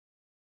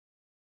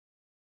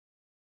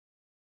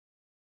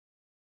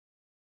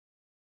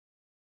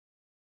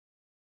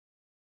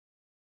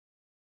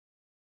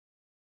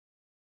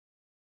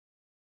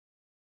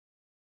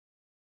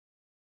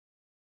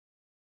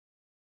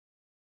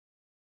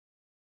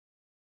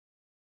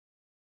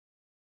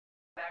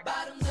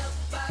Bottoms up,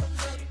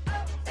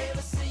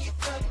 ever see you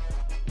cup?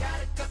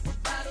 Got a couple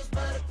bottles,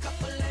 but a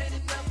couple ain't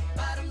enough.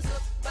 Bottoms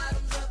up,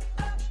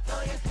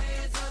 throw your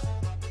hands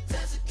up.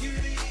 Tell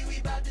security we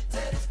about to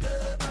tear this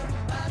club.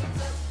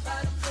 Bottoms up,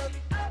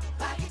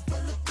 pocket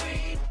full of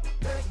green.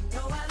 Girl, you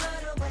know I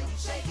love the way you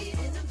shake it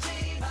in them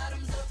jeans.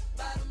 Bottoms up,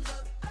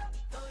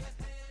 throw your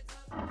hands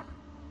up.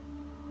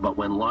 But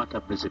when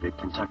Lockup visited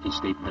Kentucky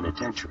State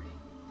Penitentiary,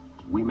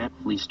 we met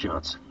Fleece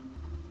Johnson.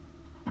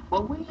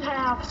 Well, we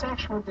have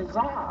sexual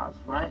desires,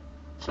 right?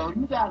 So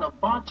you got a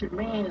bunch of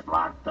men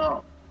locked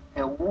up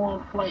in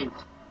one place.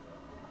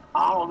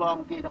 All of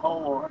them get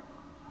hard.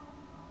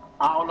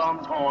 All of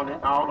them's horny.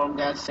 All of them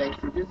got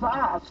sexual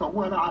desires. So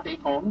what are they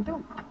going to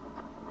do?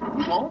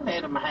 You won't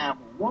let them have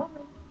a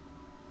woman.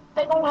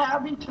 They going to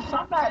have each other.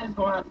 Somebody's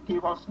going to have to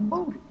give us some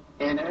booty.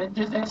 And it's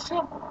just that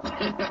simple.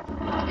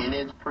 In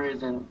his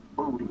prison,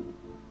 booty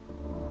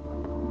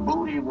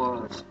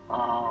was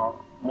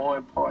more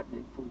important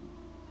than food.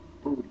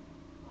 Booty,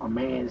 a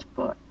man's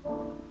butt.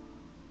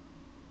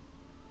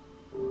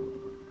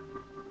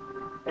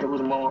 It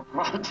was more,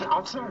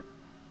 I'm sorry,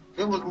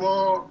 it was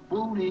more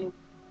booty,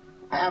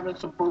 having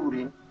some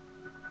booty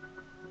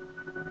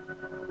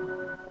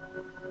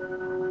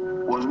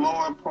was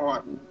more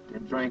important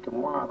than drinking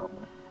water.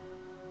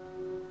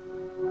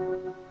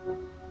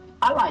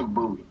 I like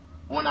booty.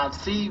 When I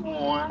see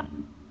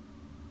one,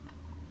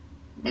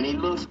 and he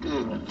looks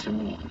good to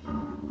me,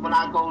 when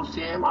I go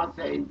see him, I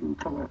say, dude,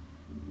 come here.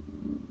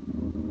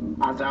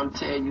 I said, I'm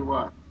telling you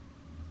what,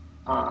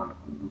 I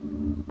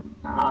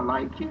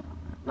like you,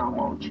 and I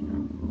want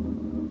you.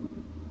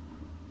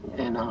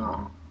 And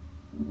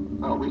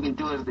we can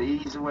do it the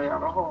easy way or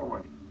the hard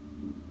way.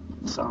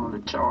 So the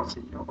choice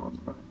is yours,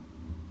 right?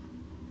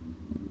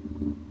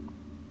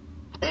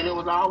 And it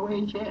was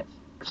always yes.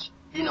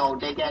 You know,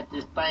 they got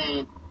this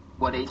thing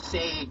where they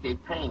sag their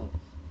pants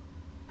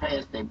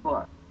past their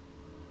butt.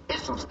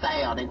 It's a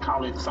style, they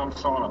call it some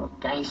sort of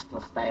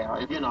gangster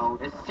style. You know,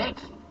 it's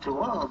sexy to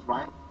us,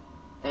 right?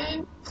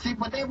 And see,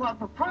 but they weren't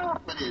prepared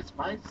for this,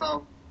 right?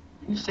 So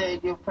you say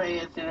your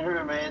pants in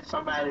her, man,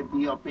 somebody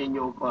be up in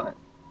your butt,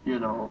 you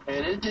know.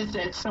 And it's just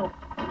that simple.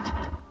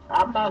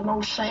 I'm not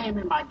no shame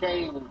in my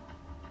game.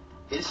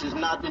 This is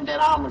nothing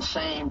that I'm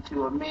ashamed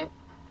to admit.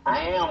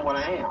 I am what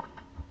I am.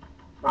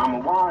 I'm a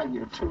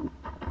warrior too,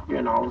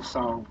 you know,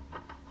 so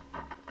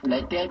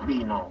let that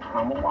be known.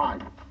 I'm a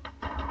warrior.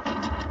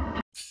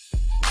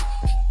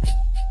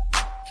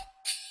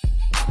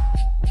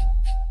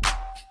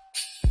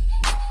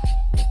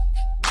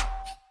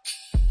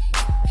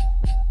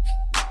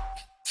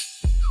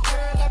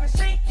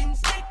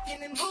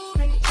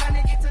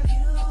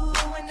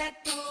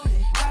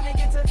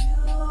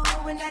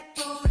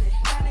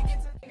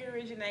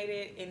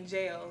 In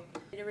jail.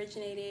 It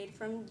originated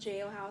from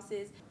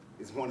jailhouses.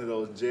 It's one of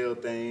those jail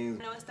things.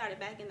 You know, it started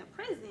back in the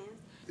prisons.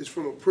 It's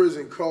from a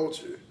prison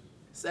culture.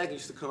 Sagging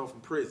used to come from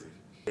prison.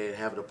 And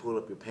having to pull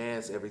up your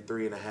pants every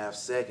 3.5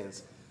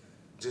 seconds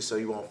just so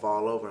you won't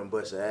fall over and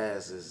bust your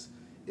ass is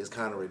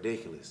kind of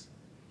ridiculous.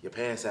 Your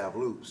pants have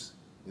loops.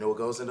 You know what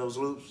goes in those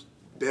loops?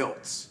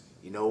 Belts.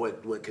 You know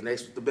what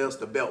connects with the belts?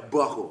 The belt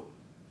buckle.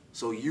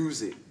 So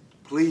use it,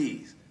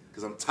 please.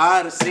 Because I'm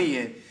tired of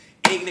seeing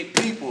ignorant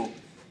people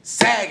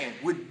sagging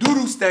with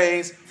doo-doo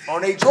stains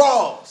on their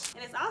drawers.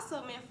 And it's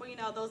also meant for, you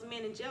know, those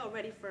men in jail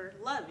ready for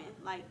loving.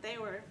 Like, they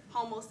were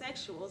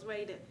homosexuals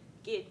ready to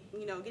get in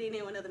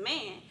with another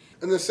man.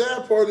 And the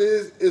sad part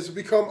is, it's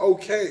become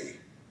okay.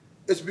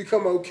 It's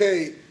become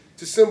okay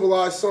to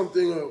symbolize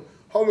something of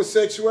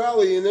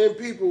homosexuality, and then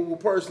people will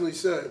personally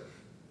say,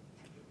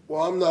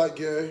 well, I'm not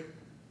gay.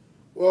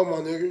 Well,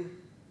 my nigga,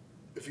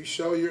 if you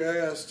show your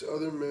ass to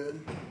other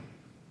men,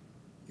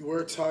 you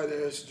wear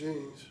tight-ass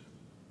jeans.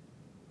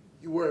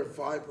 You wear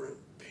vibrant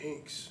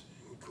pinks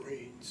and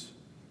greens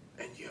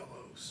and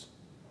yellows.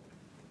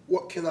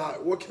 What can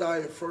I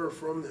infer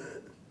from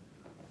that?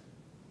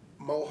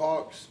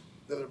 Mohawks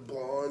that are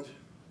blonde.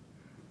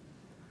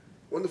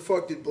 When the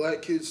fuck did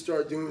black kids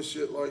start doing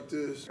shit like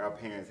this? Our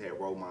parents had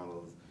role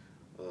models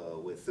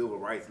with civil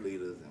rights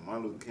leaders and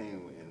Martin Luther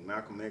King and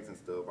Malcolm X and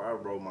stuff. Our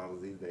role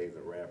models these days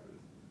are rappers.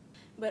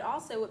 But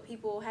also what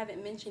people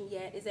haven't mentioned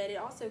yet is that it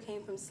also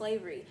came from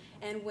slavery.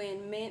 And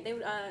when men, they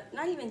would,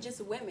 not even just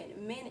women,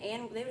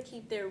 they would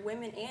keep their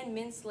women and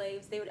men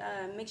slaves. They would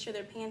make sure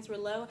their pants were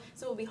low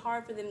so it would be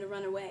hard for them to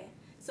run away.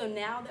 So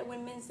now that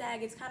when men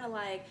sag, it's kind of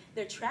like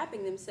they're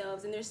trapping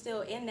themselves and they're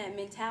still in that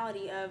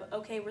mentality of,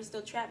 okay, we're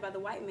still trapped by the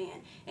white man.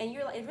 And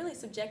it's really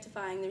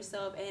subjectifying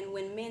themselves. And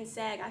when men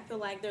sag, I feel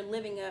like they're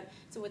living up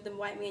to what the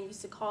white man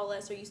used to call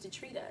us or used to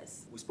treat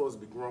us. We're supposed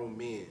to be grown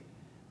men,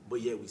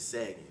 but yet we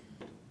sagging.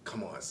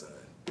 Come on, son.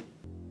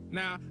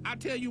 Now, I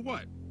tell you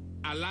what,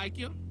 I like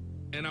you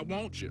and I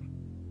want you.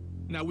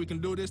 Now, we can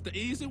do this the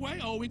easy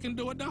way or we can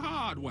do it the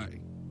hard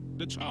way.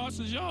 The choice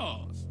is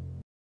yours.